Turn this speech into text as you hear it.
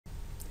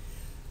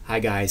Hi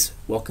guys,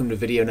 welcome to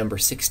video number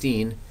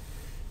 16,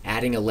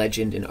 adding a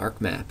legend in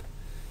ArcMap.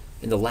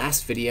 In the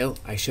last video,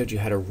 I showed you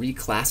how to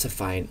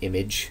reclassify an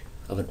image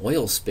of an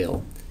oil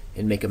spill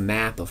and make a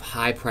map of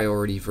high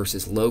priority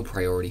versus low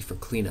priority for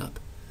cleanup.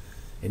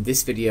 In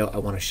this video, I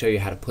want to show you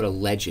how to put a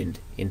legend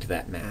into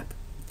that map.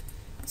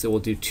 So we'll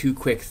do two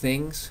quick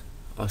things.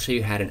 I'll show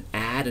you how to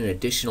add an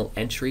additional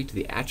entry to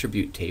the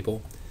attribute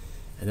table,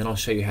 and then I'll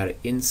show you how to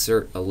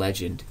insert a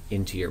legend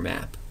into your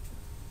map.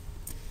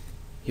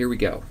 Here we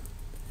go.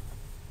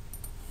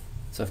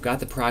 So I've got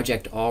the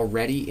project all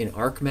ready in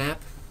ArcMap.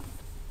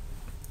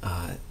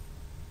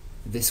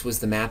 This was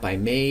the map I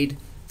made.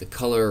 The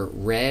color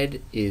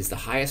red is the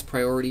highest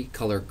priority,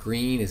 color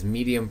green is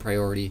medium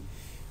priority,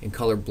 and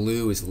color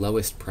blue is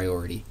lowest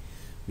priority.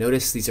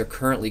 Notice these are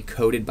currently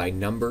coded by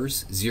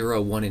numbers,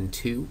 0, 1, and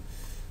 2.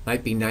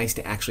 Might be nice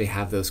to actually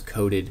have those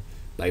coded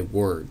by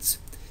words.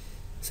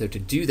 So to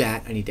do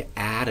that, I need to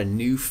add a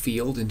new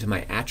field into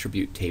my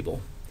attribute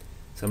table.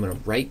 So I'm going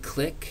to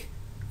right-click,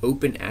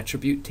 Open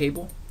Attribute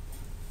Table.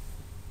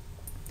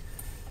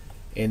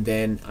 And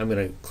then I'm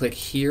going to click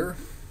here,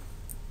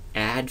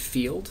 Add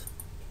Field.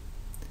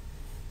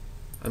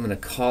 I'm going to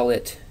call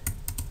it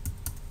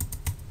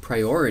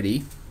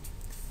Priority,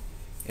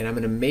 and I'm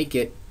going to make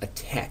it a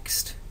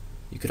text.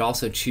 You could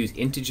also choose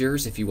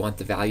integers if you want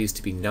the values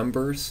to be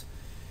numbers,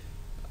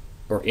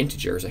 or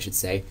integers I should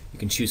say. You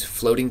can choose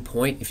floating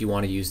point if you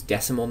want to use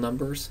decimal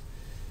numbers.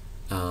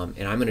 And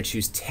I'm going to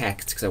choose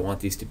text because I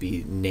want these to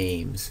be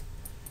names.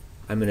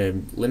 I'm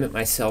going to limit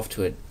myself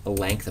to a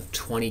length of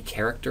 20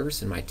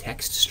 characters in my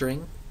text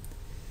string.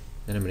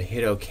 Then I'm going to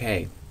hit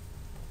OK.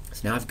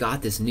 So now I've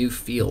got this new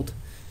field.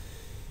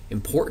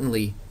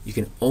 Importantly, you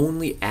can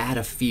only add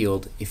a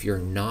field if you're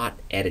not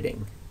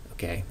editing.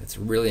 Okay, that's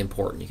really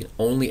important. You can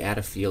only add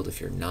a field if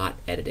you're not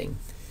editing.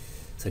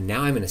 So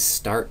now I'm going to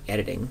start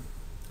editing.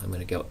 I'm going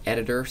to go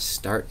Editor,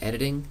 Start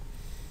Editing.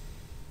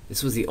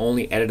 This was the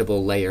only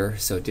editable layer,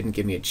 so it didn't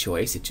give me a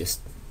choice. It just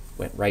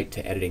went right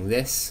to editing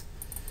this.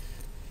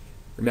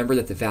 Remember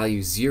that the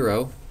value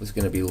 0 was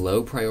going to be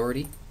low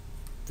priority,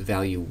 the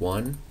value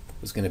 1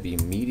 was going to be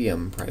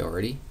medium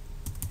priority,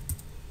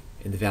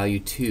 and the value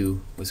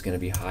 2 was going to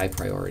be high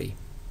priority.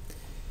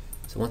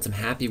 So once I'm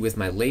happy with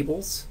my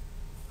labels,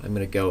 I'm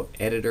going to go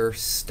Editor,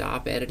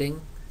 Stop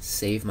Editing,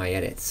 save my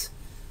edits.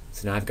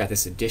 So now I've got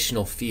this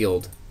additional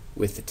field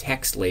with the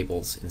text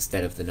labels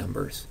instead of the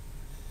numbers.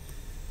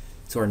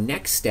 So our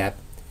next step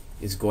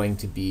is going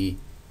to be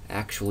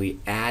actually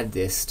add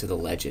this to the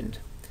legend.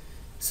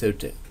 So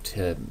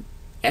to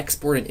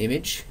export an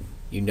image,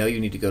 you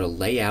need to go to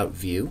Layout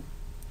View.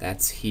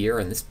 That's here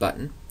on this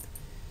button.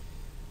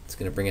 It's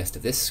going to bring us to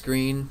this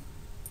screen.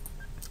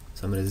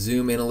 So I'm going to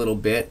zoom in a little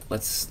bit.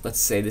 Let's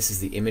say this is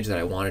the image that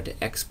I wanted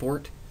to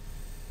export.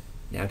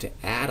 Now to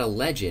add a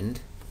legend,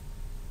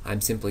 I'm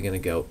simply going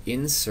to go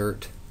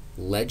Insert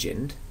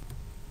Legend.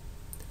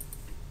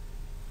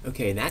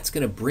 Okay, and that's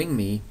going to bring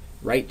me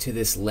right to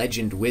this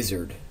legend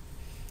wizard.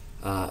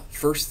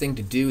 First thing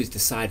to do is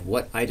decide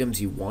what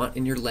items you want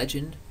in your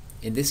legend.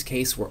 In this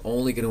case, we're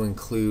only going to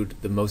include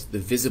the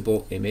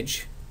visible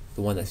image,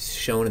 the one that's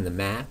shown in the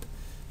map.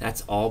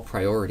 That's all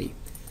priority.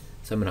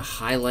 So I'm going to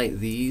highlight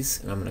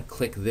these, and I'm going to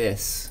click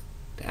this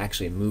to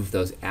actually move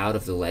those out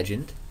of the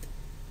legend.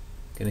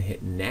 I'm going to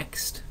hit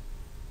Next,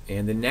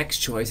 and the next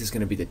choice is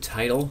going to be the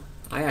title.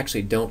 I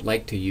actually don't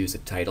like to use a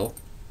title,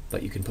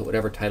 but you can put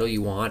whatever title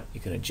you want. You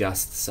can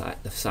adjust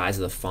the size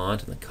of the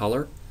font and the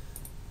color.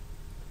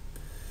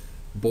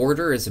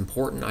 Border is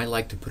important. I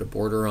like to put a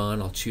border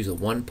on. I'll choose a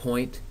 1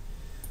 point.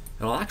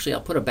 And I'll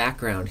put a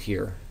background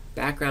here.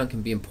 Background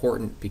can be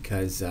important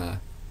because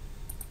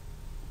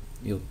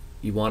you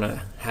want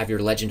to have your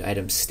legend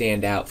item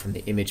stand out from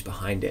the image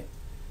behind it.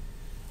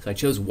 So I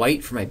chose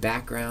white for my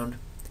background.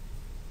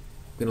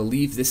 I'm going to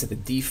leave this at the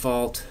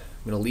default.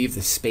 I'm going to leave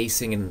the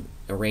spacing and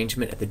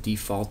arrangement at the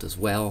default as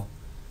well.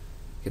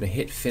 I'm going to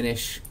hit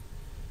Finish.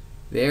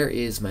 There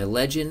is my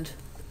legend.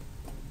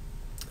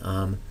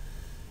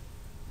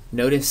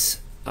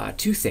 Notice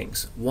two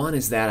things. One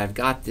is that I've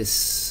got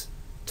this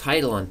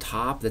title on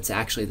top that's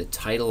actually the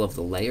title of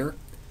the layer.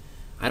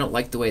 I don't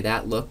like the way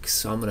that looks,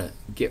 so I'm going to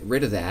get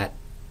rid of that,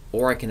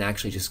 or I can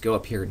actually just go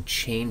up here and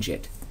change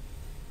it.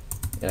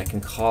 And I can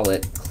call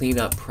it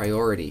Cleanup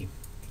Priority.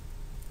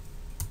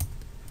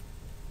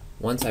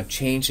 Once I've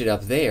changed it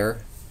up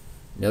there,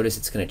 notice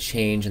it's going to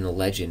change in the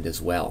legend as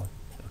well.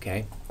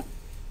 Okay?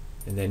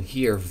 And then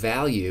here,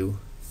 value,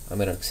 I'm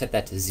going to set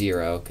that to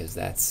 0 because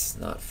that's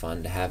not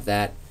fun to have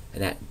that.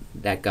 And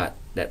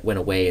that went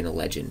away in the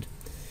legend.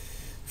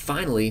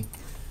 Finally,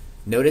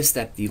 notice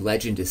that the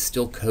legend is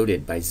still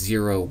coded by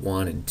 0,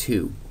 1, and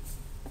 2.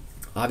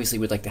 Obviously,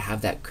 we'd like to have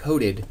that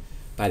coded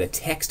by the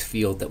text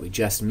field that we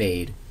just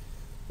made,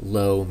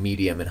 low,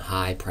 medium, and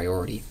high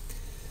priority.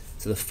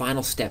 So the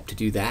final step to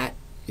do that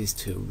is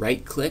to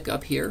right-click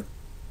up here,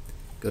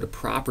 go to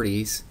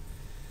Properties,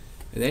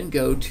 and then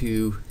go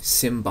to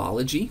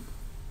Symbology,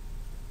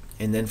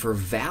 and then for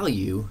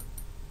value,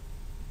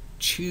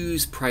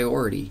 choose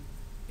priority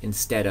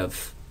instead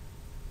of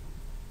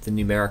the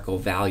numerical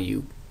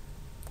value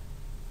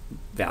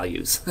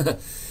values.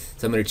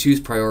 So I'm going to choose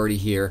priority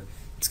here.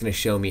 It's going to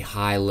show me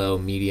high, low,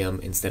 medium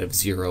instead of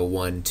 0,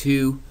 1,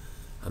 2.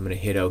 I'm going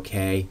to hit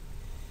OK,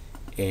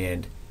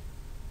 and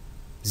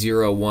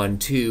 0, 1,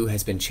 2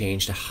 has been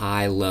changed to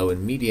high, low,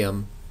 and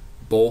medium,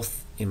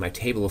 both in my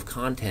table of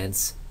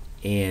contents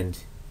and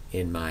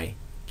in my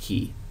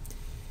key.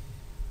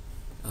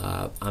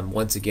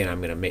 Once again,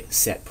 I'm going to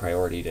set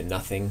priority to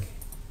nothing.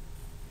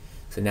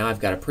 So now I've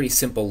got a pretty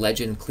simple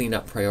legend: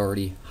 cleanup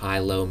priority, high,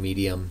 low,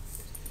 medium.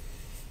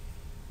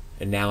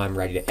 And now I'm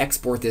ready to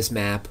export this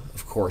map,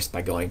 of course,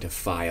 by going to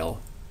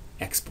File,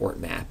 Export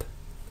Map,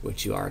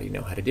 which you already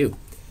know how to do.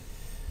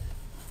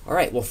 All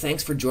right, well,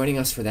 thanks for joining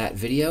us for that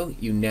video.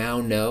 You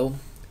now know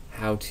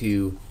how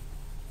to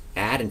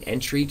add an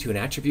entry to an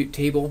attribute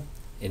table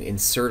and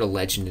insert a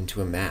legend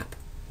into a map.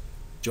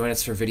 Join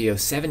us for video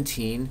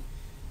 17,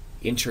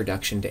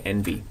 Introduction to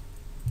Envy.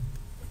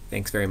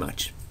 Thanks very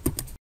much.